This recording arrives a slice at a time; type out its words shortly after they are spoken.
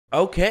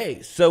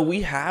Okay, so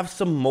we have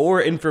some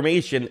more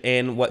information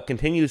in what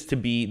continues to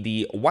be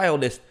the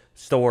wildest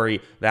story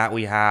that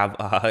we have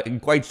in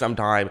quite some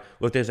time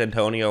with this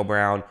Antonio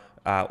Brown,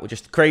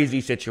 just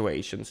crazy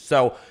situations.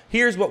 So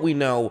here's what we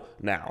know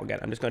now. Again,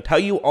 I'm just going to tell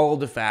you all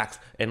the facts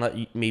and let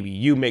you, maybe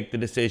you make the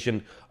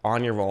decision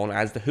on your own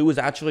as to who is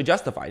actually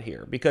justified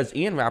here. Because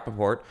Ian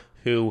Rappaport,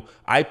 who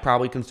I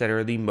probably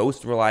consider the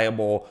most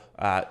reliable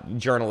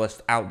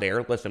journalist out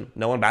there. Listen,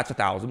 no one bats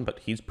 1,000, but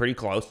he's pretty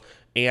close.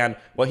 And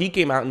what he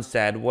came out and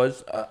said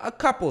was a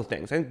couple of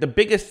things. I think the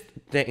biggest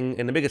thing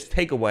and the biggest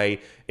takeaway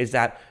is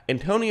that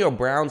Antonio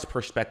Brown's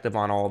perspective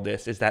on all of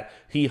this is that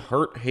he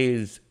hurt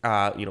his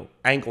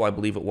ankle, I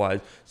believe it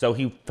was. So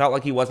he felt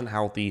like he wasn't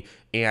healthy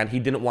and he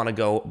didn't want to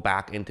go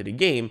back into the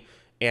game.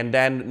 And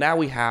then now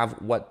we have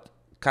what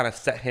kind of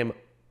set him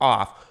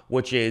off,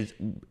 which is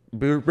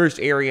Bruce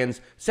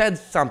Arians said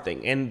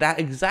something, and that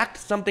exact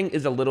something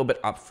is a little bit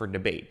up for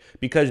debate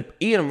because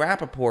Ian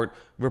Rappaport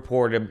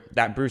reported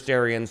that Bruce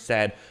Arians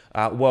said,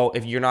 well,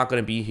 if you're not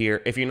going to be here,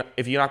 if you're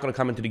not going to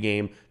come into the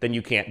game, then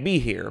you can't be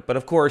here. But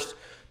of course,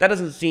 that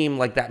doesn't seem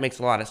like that makes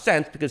a lot of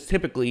sense because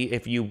typically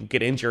if you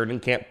get injured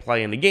and can't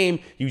play in the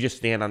game, you just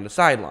stand on the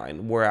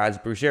sideline. Whereas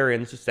Bruce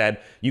Arians said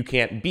you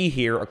can't be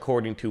here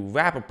according to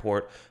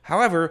Rappaport.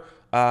 However,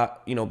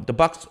 the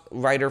Bucs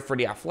writer for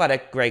The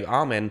Athletic, Greg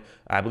Auman,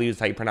 I believe is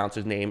how you pronounce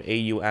his name,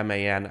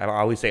 A-U-M-A-N. I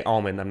always say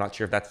Almond. I'm not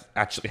sure if that's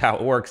actually how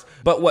it works.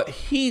 But what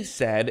he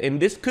said,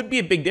 and this could be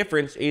a big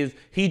difference, is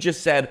he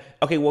just said,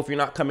 okay, well, if you're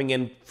not coming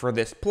in for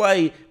this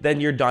play, then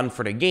you're done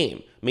for the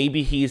game.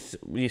 Maybe he's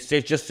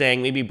just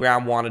saying maybe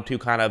Brown wanted to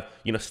kind of,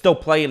 still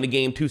play in the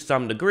game to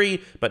some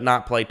degree, but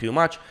not play too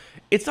much.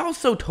 It's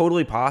also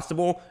totally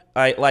possible.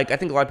 I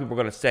think a lot of people are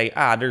going to say,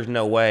 there's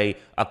no way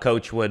a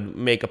coach would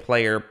make a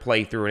player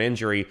play through an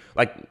injury.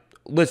 Like,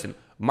 listen,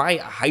 my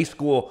high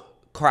school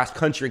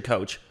cross-country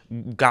coach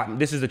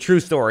this is a true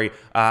story.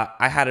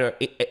 I had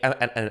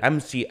an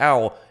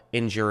MCL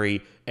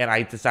injury, and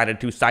I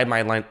decided to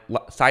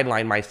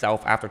sideline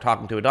myself after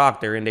talking to a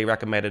doctor, and they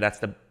recommended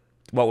that's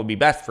what would be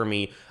best for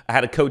me. I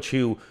had a coach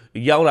who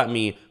yelled at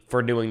me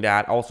for doing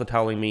that, also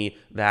telling me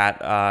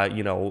that,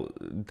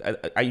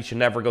 I should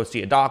never go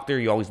see a doctor.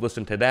 You always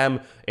listen to them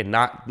and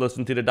not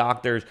listen to the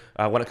doctors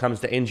when it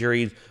comes to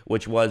injuries,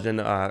 which was,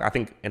 I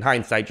think, in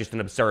hindsight, just an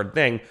absurd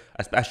thing,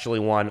 especially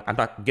one, I'm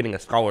not getting a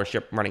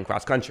scholarship running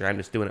cross country. I'm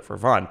just doing it for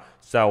fun.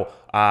 So,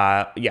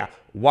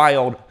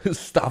 wild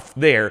stuff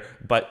there.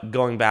 But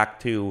going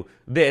back to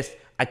this,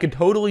 I could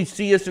totally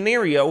see a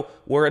scenario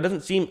where it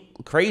doesn't seem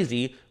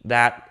crazy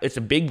that it's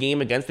a big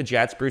game against the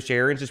Jets. Bruce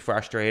Arians is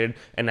frustrated,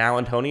 and now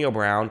Antonio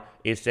Brown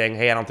is saying,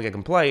 hey, I don't think I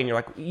can play. And you're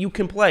like, you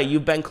can play.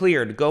 You've been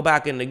cleared. Go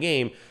back in the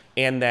game.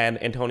 And then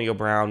Antonio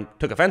Brown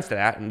took offense to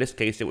that. In this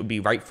case, it would be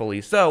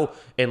rightfully so,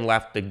 and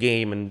left the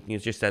game, and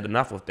he's just said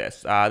enough with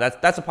this.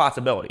 That's a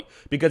possibility.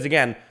 Because,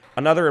 again,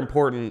 another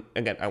important,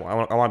 I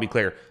want to be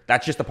clear,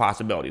 that's just a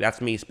possibility. That's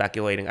me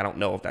speculating. I don't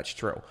know if that's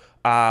true.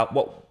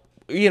 What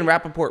Ian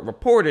Rappaport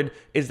reported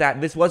is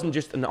that this wasn't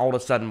just an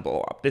all-of-a-sudden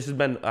blow-up. This has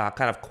been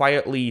kind of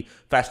quietly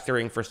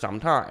festering for some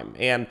time.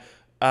 And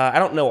I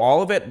don't know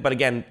all of it, but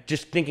again,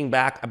 just thinking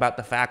back about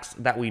the facts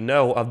that we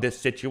know of this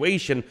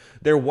situation,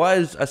 there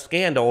was a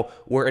scandal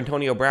where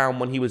Antonio Brown,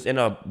 when he was in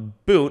a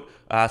boot,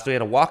 so he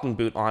had a walking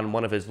boot on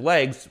one of his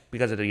legs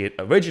because of the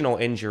original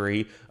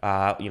injury,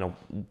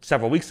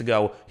 several weeks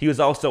ago, he was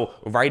also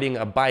riding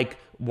a bike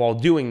while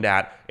doing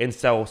that. And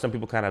so some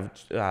people kind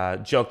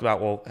of joked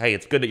about, well, hey,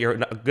 it's good that you're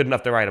good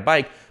enough to ride a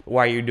bike, but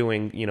why are you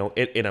doing,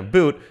 it in a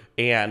boot?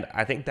 And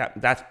I think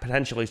that's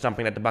potentially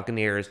something that the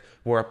Buccaneers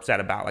were upset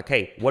about. Like,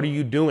 hey, what are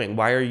you doing?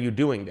 Why are you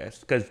doing this?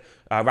 Because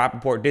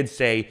Rappaport did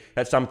say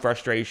that some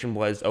frustration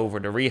was over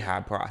the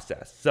rehab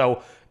process.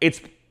 So it's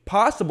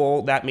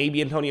possible that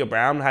maybe Antonio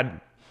Brown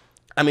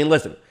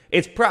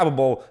it's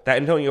probable that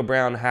Antonio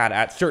Brown had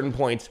at certain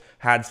points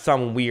had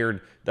some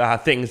weird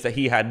things that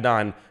he had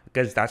done,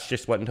 because that's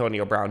just what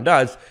Antonio Brown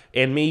does.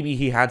 And maybe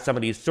he had some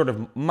of these sort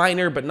of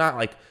minor, but not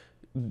like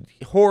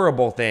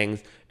horrible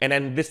things. And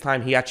then this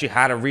time he actually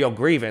had a real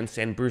grievance,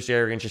 and Bruce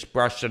Arians just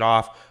brushed it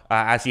off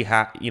as he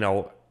had,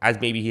 as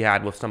maybe he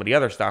had with some of the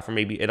other stuff, or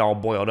maybe it all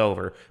boiled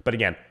over. But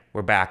again,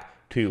 we're back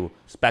to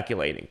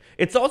speculating.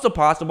 It's also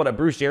possible that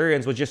Bruce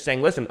Arians was just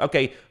saying, listen,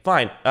 okay,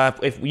 fine.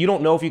 If you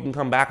don't know if you can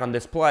come back on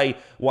this play,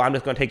 well, I'm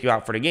just going to take you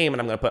out for the game,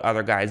 and I'm going to put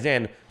other guys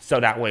in,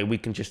 so that way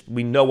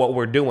we know what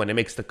we're doing. It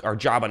makes our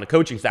job on the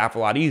coaching staff a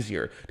lot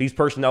easier. These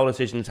personnel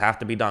decisions have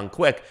to be done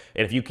quick,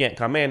 and if you can't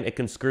come in, it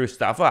can screw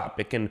stuff up.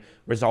 It can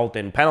result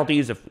in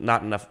penalties if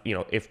not enough,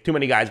 if too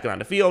many guys get on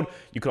the field.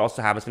 You could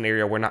also have a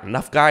scenario where not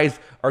enough guys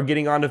are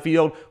getting on the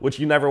field, which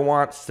you never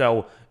want.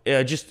 So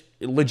just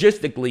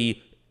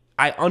logistically,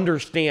 I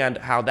understand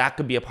how that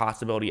could be a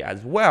possibility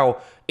as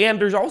well.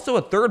 And there's also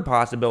a third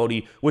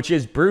possibility, which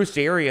is Bruce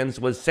Arians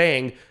was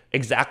saying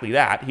exactly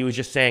that. He was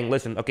just saying,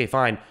 listen, okay,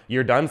 fine,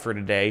 you're done for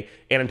today.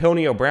 And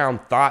Antonio Brown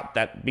thought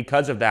that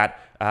because of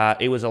that,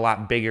 it was a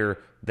lot bigger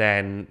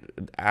than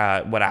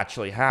what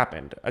actually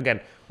happened.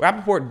 Again,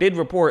 Rappaport did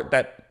report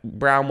that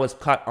Brown was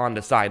cut on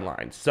the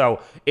sidelines.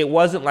 So it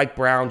wasn't like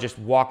Brown just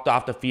walked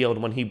off the field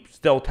when he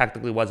still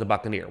technically was a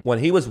Buccaneer. When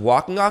he was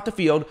walking off the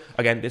field,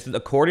 again, this is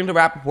according to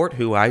Rappaport,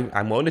 who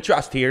I'm willing to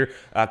trust here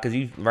because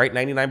he's right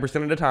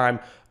 99% of the time.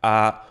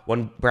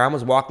 When Brown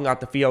was walking off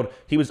the field,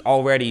 he was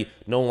already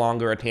no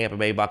longer a Tampa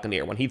Bay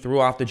Buccaneer. When he threw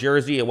off the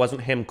jersey, it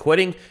wasn't him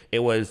quitting. It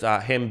was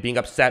him being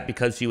upset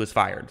because he was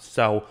fired.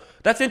 So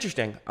that's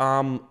interesting.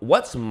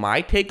 What's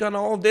my take on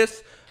all of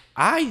this?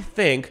 I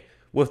think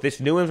with this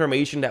new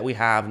information that we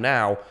have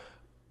now,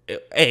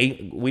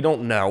 we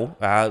don't know.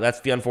 That's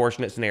the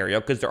unfortunate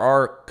scenario because there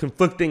are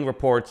conflicting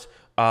reports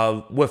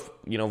with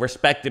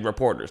respected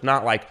reporters.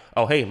 Not like,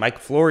 oh hey, Mike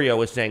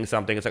Florio is saying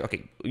something. It's like,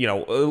 okay,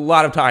 a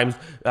lot of times,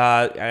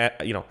 I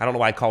don't know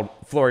why I called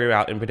Florio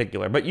out in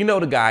particular, but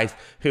the guys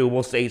who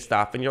will say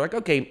stuff, and you're like,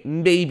 okay,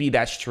 maybe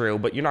that's true,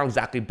 but you're not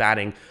exactly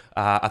batting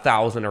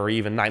 1,000 or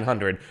even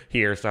 900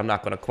 here, so I'm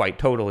not going to quite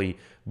totally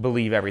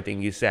believe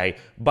everything you say.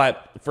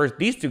 But for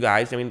these two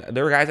guys, I mean,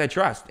 they're guys I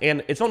trust,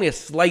 and it's only a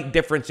slight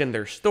difference in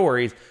their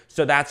stories,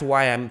 so that's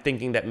why I'm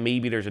thinking that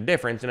maybe there's a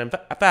difference. And in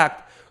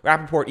fact,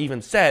 Rappaport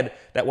even said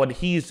that when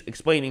he's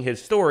explaining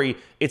his story,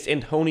 it's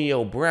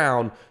Antonio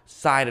Brown's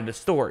side of the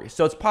story.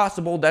 So it's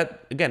possible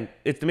that, again,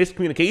 if the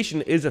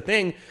miscommunication is a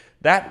thing,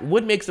 that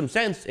would make some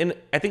sense. And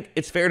I think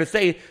it's fair to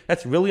say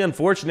that's really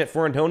unfortunate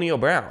for Antonio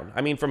Brown.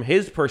 I mean, from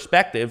his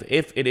perspective,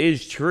 if it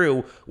is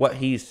true what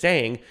he's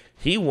saying,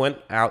 he went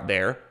out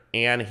there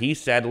and he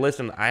said,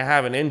 listen, I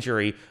have an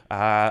injury.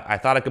 I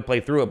thought I could play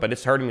through it, but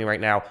it's hurting me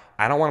right now.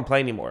 I don't want to play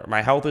anymore.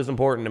 My health is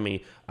important to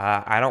me.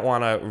 I don't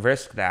want to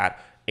risk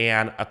that.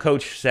 And a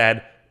coach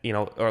said,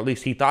 or at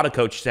least he thought a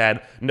coach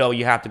said, no,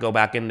 you have to go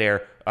back in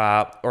there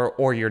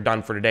or you're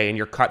done for today and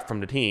you're cut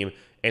from the team.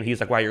 And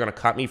he's like, wow, you're going to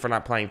cut me for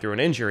not playing through an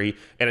injury?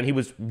 And then he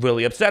was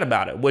really upset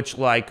about it, which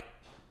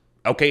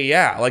okay,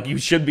 yeah, you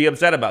should be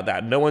upset about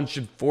that. No one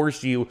should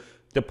force you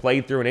to play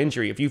through an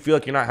injury. If you feel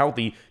like you're not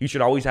healthy, you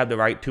should always have the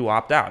right to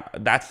opt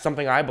out. That's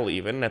something I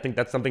believe in, and I think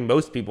that's something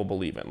most people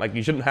believe in.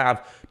 You shouldn't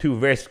have to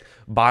risk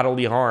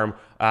bodily harm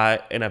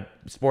in a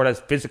sport as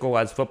physical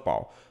as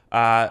football.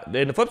 On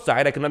the flip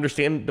side, I can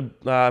understand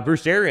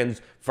Bruce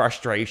Arians'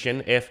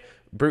 frustration if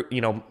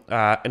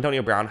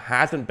Antonio Brown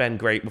hasn't been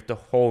great with the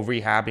whole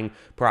rehabbing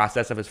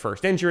process of his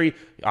first injury.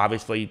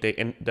 Obviously,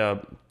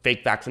 the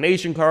fake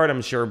vaccination card,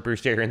 I'm sure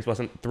Bruce Arians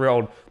wasn't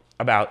thrilled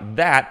about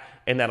that.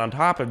 And then on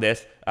top of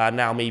this,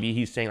 now maybe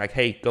he's saying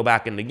hey, go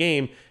back in the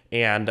game.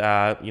 And,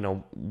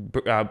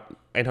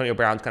 Antonio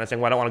Brown's kind of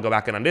saying, well, I don't want to go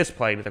back in on this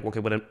play. And it's like, okay,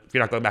 but if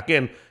you're not going back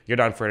in, you're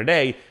done for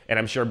today. And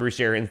I'm sure Bruce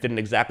Arians didn't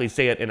exactly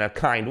say it in a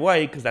kind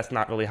way because that's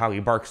not really how he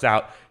barks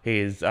out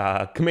his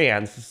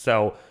commands.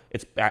 So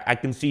I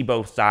can see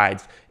both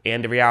sides.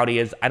 And the reality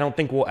is, I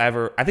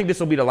think this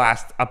will be the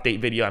last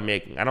update video I'm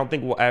making. I don't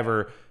think we'll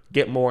ever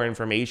get more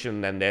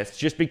information than this,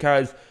 just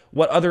because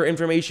what other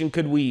information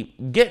could we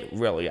get,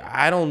 really?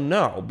 I don't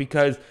know,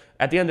 because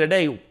at the end of the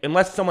day,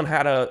 unless someone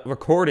had a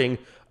recording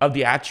of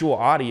the actual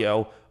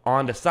audio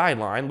on the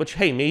sideline, which,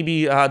 hey,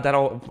 maybe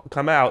that'll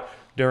come out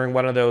during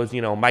one of those,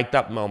 mic'd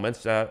up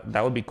moments.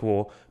 That would be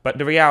cool. But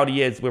the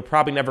reality is we're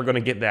probably never going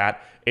to get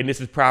that. And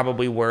this is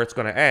probably where it's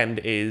going to end,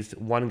 is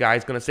one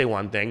guy's going to say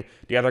one thing,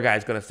 the other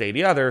guy's going to say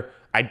the other.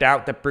 I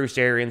doubt that Bruce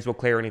Arians will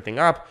clear anything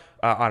up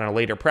on a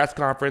later press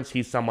conference.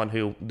 He's someone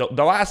who,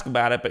 they'll ask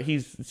about it, but he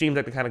seems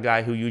like the kind of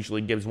guy who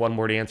usually gives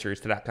one-word answers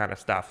to that kind of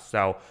stuff.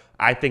 So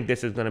I think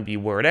this is going to be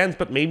where it ends,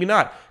 but maybe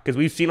not, because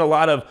we've seen a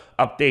lot of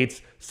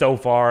updates so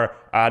far.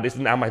 This is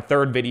now my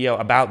third video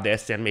about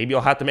this, and maybe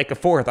I'll have to make a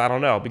fourth. I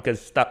don't know,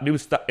 because new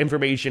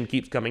information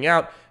keeps coming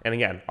out. And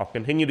again, I'll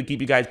continue to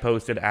keep you guys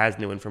posted as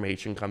new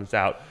information comes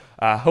out.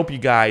 Hope you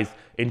guys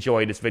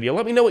enjoyed this video.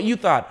 Let me know what you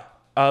thought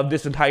of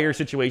this entire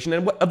situation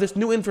and of this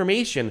new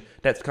information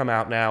that's come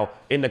out now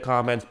in the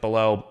comments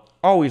below.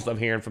 Always love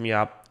hearing from you.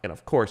 And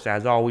of course,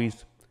 as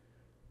always,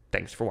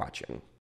 thanks for watching.